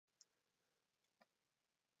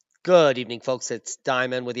Good evening, folks. It's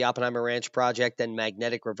Diamond with the Oppenheimer Ranch Project and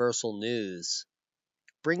Magnetic Reversal News,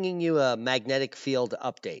 bringing you a magnetic field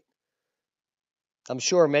update. I'm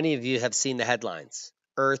sure many of you have seen the headlines.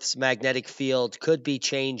 Earth's magnetic field could be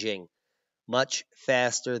changing much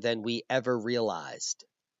faster than we ever realized.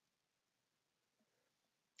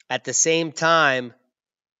 At the same time,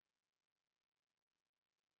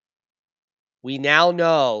 we now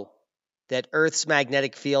know that Earth's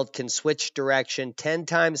magnetic field can switch direction 10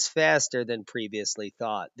 times faster than previously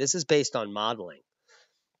thought. This is based on modeling.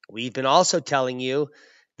 We've been also telling you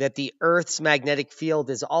that the Earth's magnetic field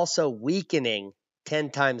is also weakening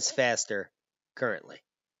 10 times faster currently.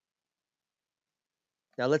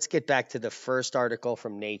 Now let's get back to the first article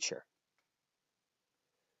from Nature.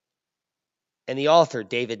 And the author,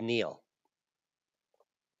 David Neal.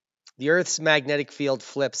 The Earth's magnetic field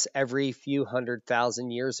flips every few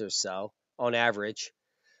 100,000 years or so, on average,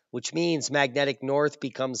 which means magnetic north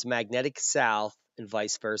becomes magnetic south and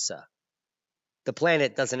vice versa. The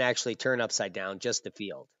planet doesn't actually turn upside down, just the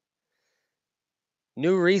field.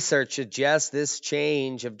 New research suggests this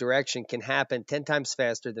change of direction can happen 10 times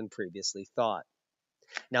faster than previously thought.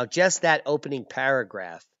 Now, just that opening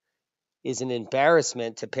paragraph is an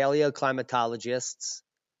embarrassment to paleoclimatologists,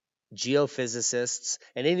 geophysicists,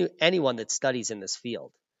 and anyone that studies in this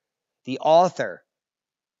field. The author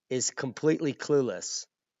is completely clueless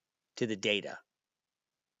to the data.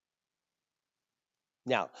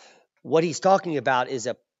 Now, what he's talking about is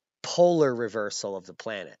a polar reversal of the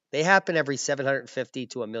planet. They happen every 750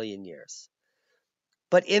 to a million years.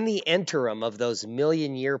 But in the interim of those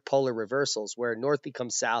million-year polar reversals, where north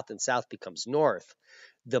becomes south and south becomes north,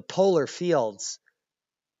 the polar fields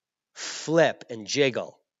flip and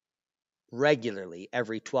jiggle regularly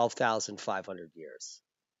every 12,500 years.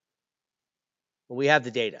 We have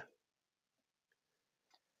the data.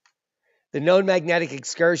 The known magnetic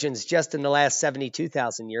excursions just in the last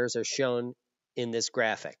 72,000 years are shown in this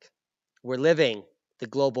graphic. We're living the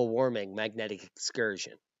global warming magnetic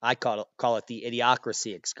excursion. I call it the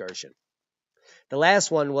idiocracy excursion. The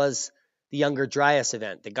last one was the Younger Dryas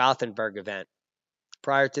event, the Gothenburg event.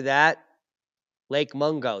 Prior to that, Lake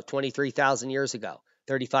Mungo, 23,000 years ago.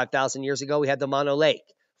 35,000 years ago, we had the Mono Lake.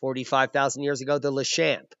 45,000 years ago, the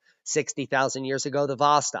Lechamp. 60,000 years ago, the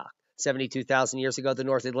Vostok. 72,000 years ago, the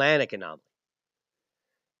North Atlantic anomaly.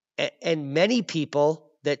 And many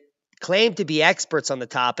people that claim to be experts on the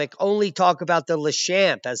topic only talk about the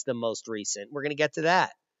Lechamp as the most recent. We're going to get to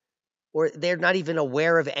that. Or they're not even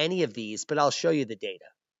aware of any of these, but I'll show you the data.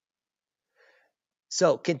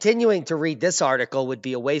 So continuing to read this article would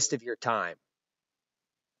be a waste of your time.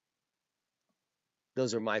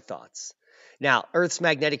 Those are my thoughts. Now, Earth's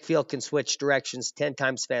magnetic field can switch directions 10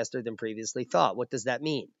 times faster than previously thought. What does that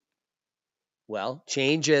mean? Well,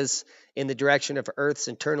 changes in the direction of Earth's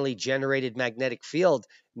internally generated magnetic field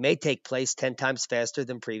may take place 10 times faster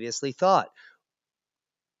than previously thought.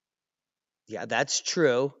 Yeah, that's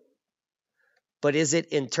true. But is it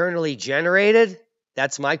internally generated?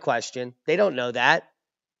 That's my question. They don't know that.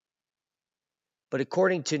 But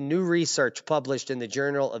according to new research published in the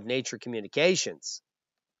Journal of Nature Communications,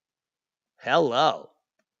 hello,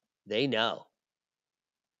 they know.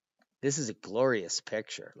 This is a glorious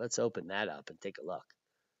picture. Let's open that up and take a look.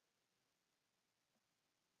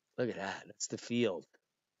 Look at that. That's the field.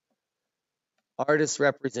 Artist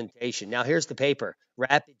representation. Now here's the paper.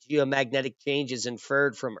 Rapid geomagnetic changes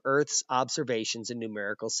inferred from Earth's observations and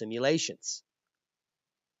numerical simulations.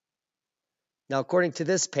 Now, according to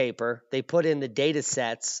this paper, they put in the data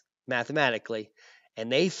sets mathematically, and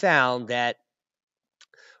they found that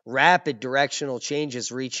rapid directional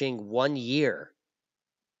changes reaching 1 year.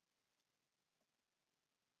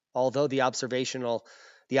 Although the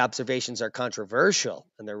observations are controversial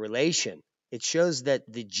in their relation, it shows that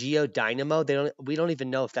the geodynamo, we don't even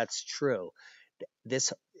know if that's true.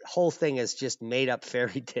 This whole thing is just made up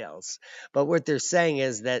fairy tales. But what they're saying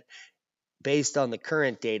is that based on the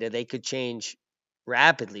current data, they could change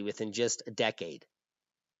rapidly within just a decade.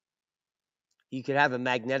 You could have a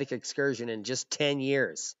magnetic excursion in just 10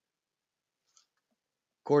 years,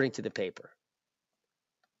 according to the paper,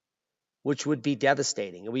 which would be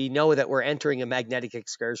devastating. And we know that we're entering a magnetic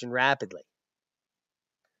excursion rapidly.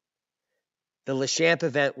 The Lechamp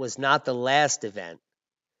event was not the last event,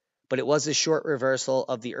 but it was a short reversal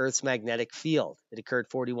of the Earth's magnetic field. It occurred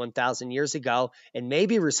 41,000 years ago and may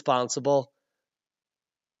be responsible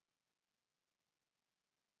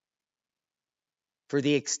for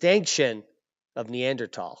the extinction of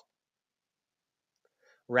Neanderthal.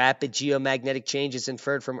 Rapid geomagnetic changes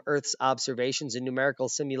inferred from Earth's observations and numerical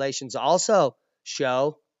simulations also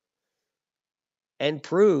show and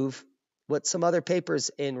prove what some other papers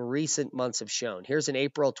in recent months have shown. Here's an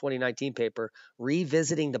April 2019 paper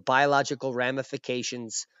revisiting the biological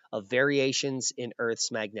ramifications of variations in Earth's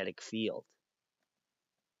magnetic field.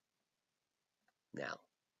 Now,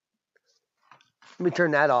 let me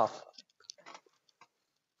turn that off.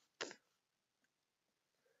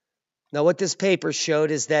 Now, what this paper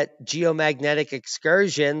showed is that geomagnetic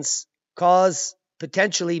excursions cause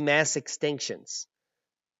potentially mass extinctions.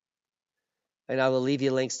 And I will leave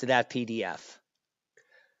you links to that PDF.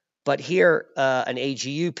 But here, an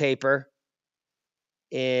AGU paper,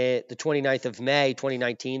 the 29th of May,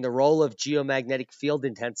 2019, the role of geomagnetic field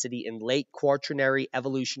intensity in late quaternary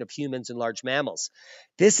evolution of humans and large mammals.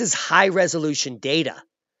 This is high-resolution data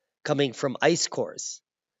coming from ice cores.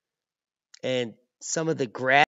 And some of the graphs